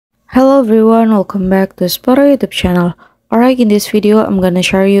Hello everyone, welcome back to Sporo YouTube channel. Alright, in this video, I'm gonna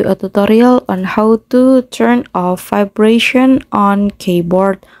show you a tutorial on how to turn off vibration on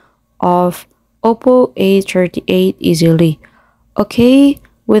keyboard of Oppo A38 easily. Okay,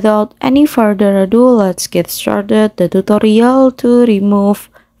 without any further ado, let's get started the tutorial to remove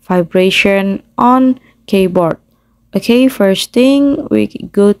vibration on keyboard. Okay, first thing, we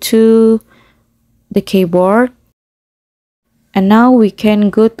go to the keyboard. And now we can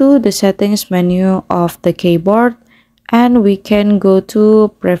go to the settings menu of the keyboard and we can go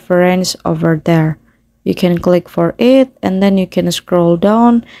to preference over there. You can click for it and then you can scroll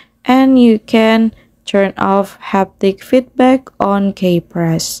down and you can turn off haptic feedback on key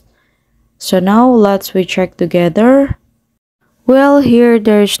press. So now let's check together. Well, here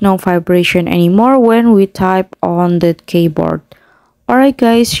there's no vibration anymore when we type on the keyboard. Alright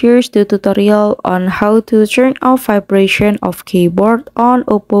guys, here's the tutorial on how to turn off vibration of keyboard on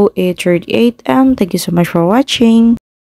Oppo A38 and thank you so much for watching.